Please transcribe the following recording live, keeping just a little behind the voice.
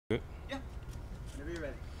Yeah, whenever you're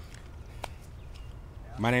ready.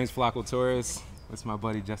 My name is Floco Torres. This is my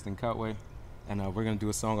buddy Justin Cutway, and we're gonna do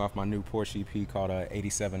a song off my new Porsche EP called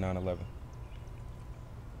 87 911.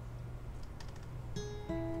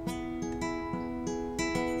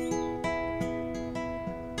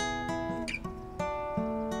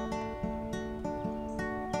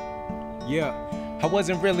 Yeah, I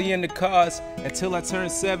wasn't really into cars until I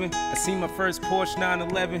turned 7. I seen my first Porsche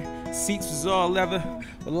 911. Seats was all leather.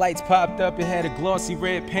 The lights popped up, it had a glossy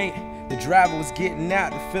red paint. The driver was getting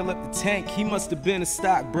out to fill up the tank. He must have been a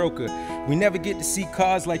stockbroker. We never get to see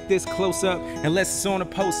cars like this close up unless it's on a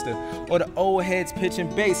poster, or the old heads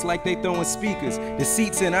pitching bass like they throwing speakers. The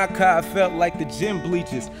seats in our car felt like the gym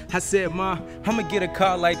bleachers. I said, Ma, I'ma get a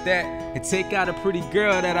car like that and take out a pretty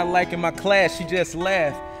girl that I like in my class. She just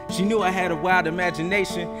laughed. She knew I had a wild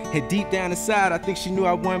imagination, and deep down inside I think she knew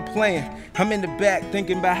I wasn't playing. I'm in the back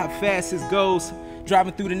thinking about how fast this goes,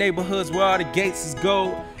 driving through the neighborhoods where all the gates is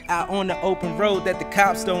gold, out on the open road that the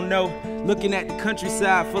cops don't know, looking at the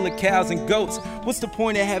countryside full of cows and goats. What's the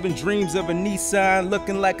point of having dreams of a Nissan,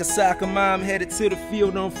 looking like a soccer mom headed to the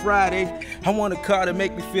field on Friday? I want a car to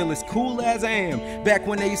make me feel as cool as I am, back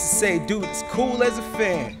when they used to say, dude, as cool as a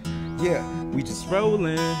fan. Yeah, we just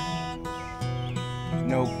rolling,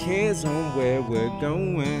 no cares on where we're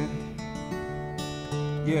going.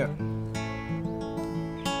 Yeah.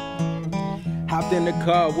 Hopped in the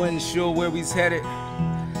car, wasn't sure where we's headed.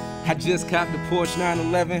 I just copped the Porsche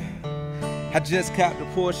 911. I just copped the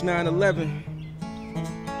Porsche 911.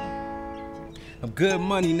 I'm good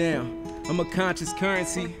money now. I'm a conscious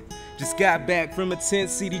currency. Just got back from a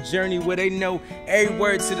 10-city journey where they know every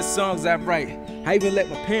word to the songs I write. I even let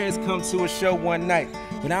my parents come to a show one night.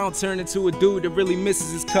 But I don't turn into a dude that really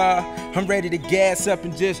misses his car. I'm ready to gas up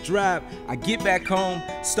and just drive. I get back home,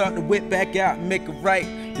 start to whip back out and make a right.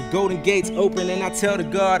 The Golden Gates open and I tell the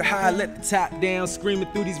guard how I let the top down, screaming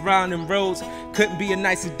through these rounding roads. Couldn't be a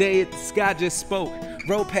nicer day if the sky just spoke.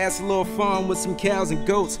 Rode past a little farm with some cows and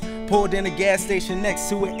goats. Pulled in a gas station next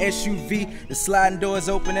to an SUV. The sliding doors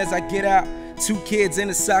open as I get out. Two kids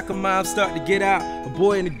and a soccer mom start to get out. A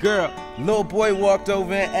boy and a girl. The little boy walked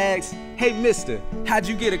over and asked, "Hey mister, how'd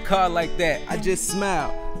you get a car like that?" I just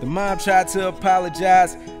smiled. The mom tried to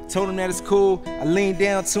apologize. Told him that it's cool. I leaned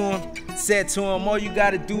down to him, said to him, all you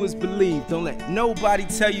gotta do is believe. Don't let nobody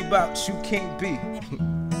tell you about what you can't be.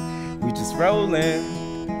 We just rolling,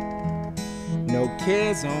 no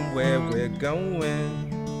cares on where we're going.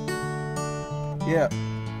 Yeah.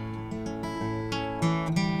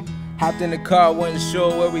 Hopped in the car, wasn't sure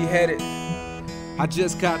where we headed. I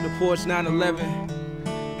just copped the Porsche 911.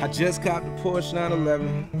 I just copped the Porsche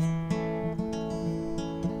 911.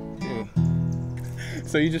 Yeah.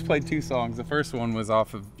 So you just played two songs. The first one was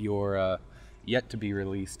off of your yet to be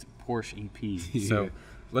released Porsche EP. Yeah. So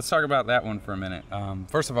let's talk about that one for a minute.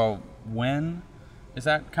 First of all, when is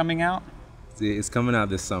that coming out? It's coming out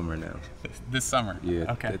this summer now. This summer?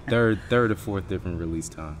 Yeah. Okay. The third or fourth different release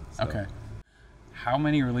time. So. Okay. How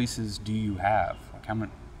many releases do you have? Like how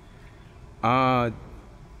many?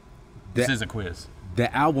 This is a quiz.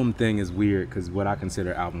 The album thing is weird because what I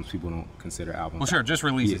consider albums, people don't consider albums. Well, sure, just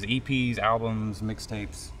releases. Yeah. EPs, albums,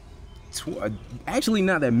 mixtapes. Actually,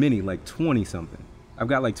 not that many, like 20 something. I've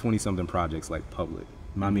got like 20 something projects like public.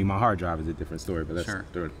 I mean, my hard drive is a different story, but Sure.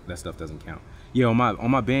 that stuff doesn't count. Yeah, on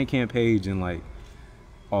my Bandcamp page and like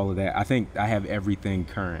all of that, I think I have everything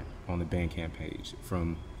current on the Bandcamp page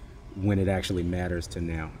from when it actually matters to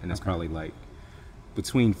now, and it's probably like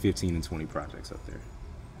between 15 and 20 projects up there.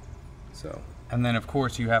 So. And then, of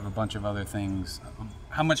course, you have a bunch of other things.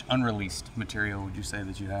 How much unreleased material would you say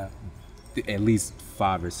that you have? At least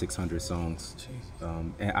 500 or 600 songs.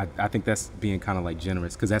 And I think that's being kind of like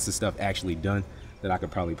generous because that's the stuff actually done that I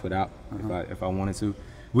could probably put out if I wanted to.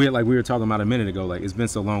 We were talking about a minute ago, like it's been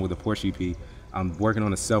so long with the Porsche EP. I'm working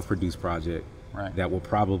on a self-produced project that will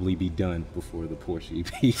probably be done before the Porsche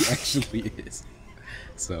EP actually is.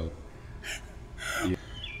 So, yeah.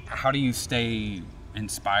 How do you stay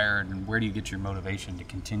inspired, and where do you get your motivation to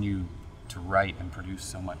continue to write and produce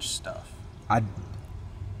so much stuff? I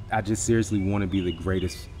just seriously want to be the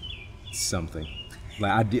greatest something.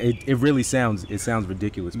 Like it really sounds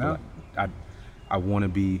ridiculous, no. But I want to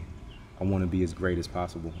be as great as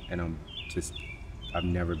possible, and I've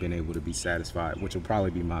never been able to be satisfied, which will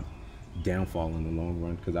probably be my downfall in the long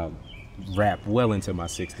run because I'll rap well into my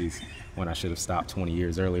 60s when I should have stopped 20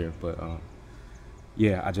 years earlier. But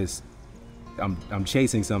yeah, I'm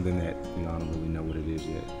chasing something that I don't really know what it is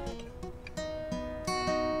yet.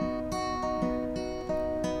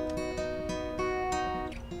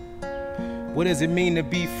 What does it mean to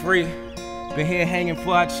be free? Been here hanging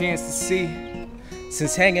for our chance to see.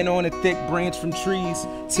 Since hanging on a thick branch from trees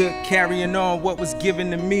to carrying on what was given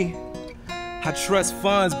to me. I trust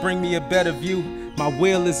funds bring me a better view. My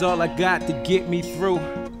will is all I got to get me through.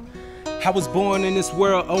 I was born in this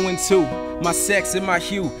world 0-2. My sex and my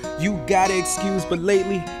hue, you gotta excuse, but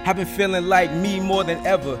lately I've been feeling like me more than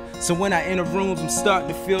ever. So when I enter rooms, I'm starting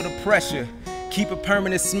to feel the pressure. Keep a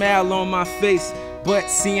permanent smile on my face, but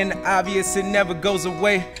seeing the obvious, it never goes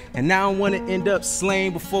away. And I don't wanna end up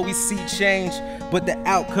slain before we see change, but the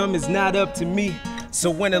outcome is not up to me.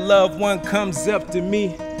 So when a loved one comes up to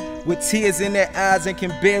me with tears in their eyes and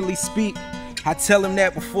can barely speak, I tell them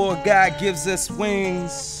that before God gives us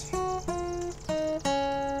wings,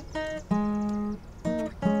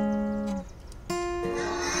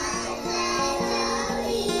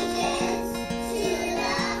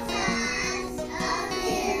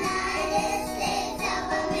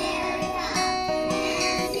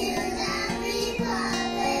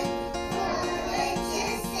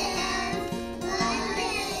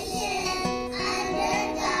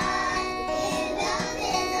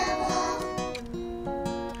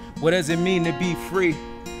 what does it mean to be free?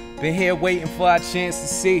 Been here waiting for our chance to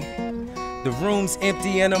see. The room's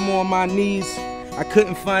empty and I'm on my knees. I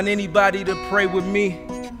couldn't find anybody to pray with me.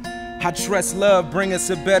 I trust love bring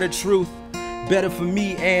us a better truth. Better for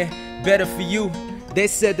me and better for you. They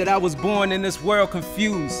said that I was born in this world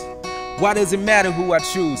confused. Why does it matter who I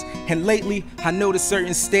choose? And lately, I notice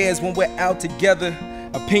certain stares when we're out together.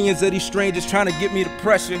 Opinions of these strangers trying to get me to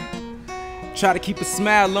pressure. Try to keep a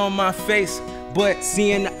smile on my face, but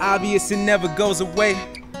seeing the obvious, it never goes away.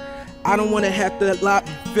 I don't want to have to lie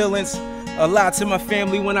feelings a lot to my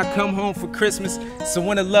family when I come home for Christmas. So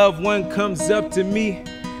when a loved one comes up to me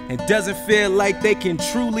and doesn't feel like they can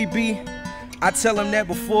truly be, I tell them that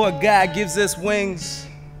before God gives us wings.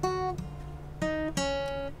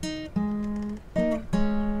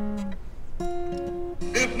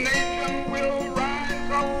 This nation will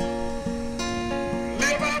rise up,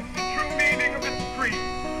 live out the true meaning of its creed.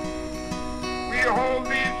 We hold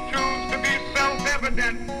these truths to be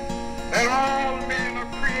self-evident, that all men are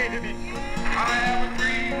created equal. I have a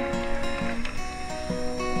dream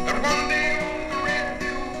that one day on the red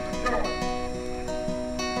hills of Georgia,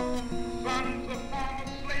 sons of former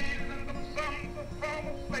slaves and the sons of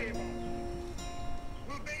former slave owners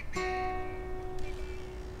will they be.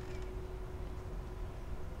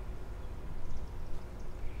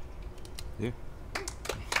 Yeah.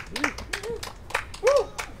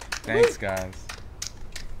 Thanks, guys.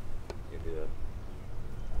 You can do that.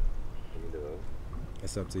 You can do it.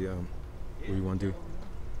 It's up to you. What do you want to do?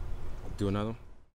 Do another one?